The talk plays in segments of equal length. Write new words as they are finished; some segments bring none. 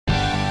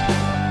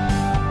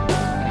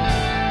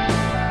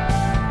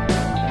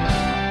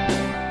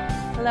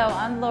Hello,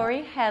 I'm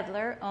Lori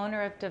Hedtler,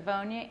 owner of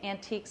Devonia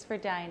Antiques for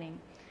Dining.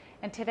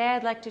 And today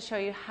I'd like to show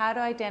you how to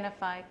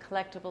identify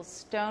collectible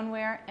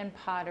stoneware and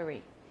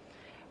pottery.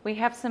 We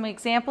have some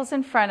examples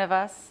in front of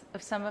us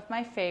of some of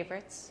my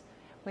favorites.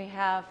 We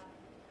have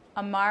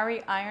a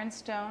Mari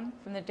ironstone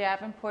from the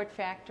Davenport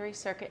factory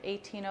circa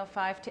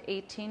 1805 to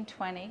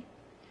 1820.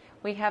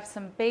 We have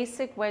some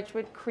basic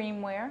Wedgwood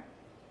creamware.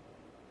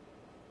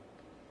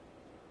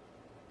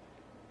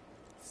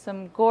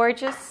 Some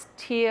gorgeous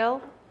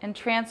teal and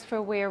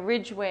transferware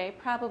Ridgeway,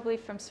 probably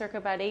from circa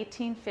about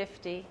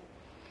 1850.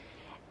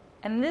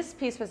 And this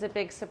piece was a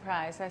big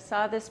surprise. I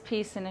saw this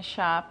piece in a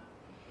shop.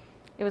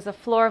 It was a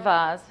floor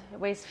vase.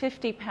 It weighs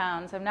 50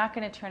 pounds. I'm not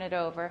going to turn it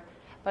over.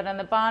 But on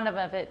the bottom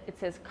of it, it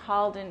says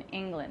Calden,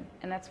 England.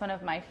 And that's one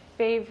of my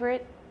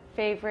favorite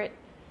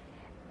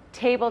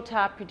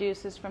tabletop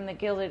producers from the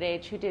Gilded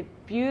Age who did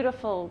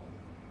beautiful,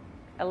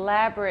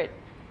 elaborate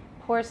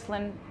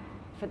porcelain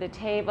for the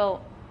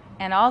table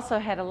and also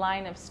had a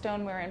line of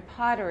stoneware and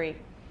pottery.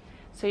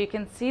 So you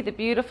can see the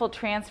beautiful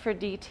transfer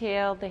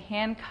detail, the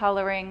hand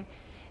coloring,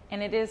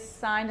 and it is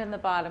signed on the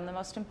bottom. The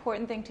most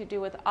important thing to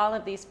do with all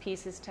of these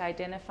pieces to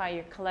identify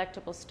your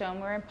collectible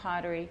stoneware and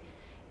pottery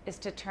is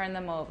to turn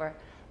them over.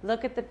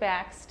 Look at the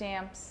back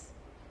stamps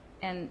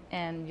and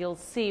you'll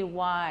see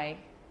why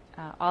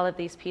all of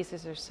these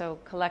pieces are so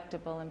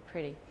collectible and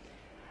pretty.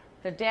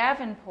 The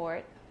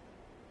Davenport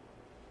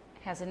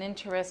has an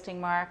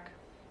interesting mark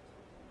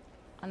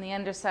on the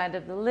underside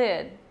of the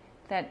lid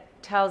that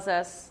tells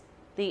us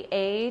the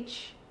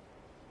age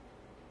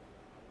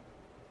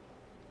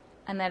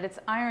and that it's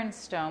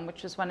ironstone,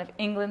 which is one of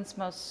England's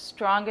most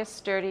strongest,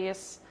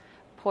 sturdiest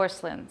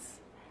porcelains.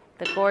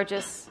 The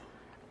gorgeous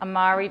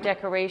Amari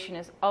decoration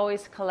is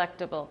always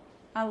collectible.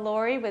 I'm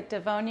Lori with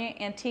Devonia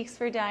Antiques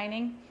for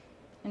Dining.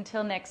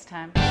 Until next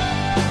time.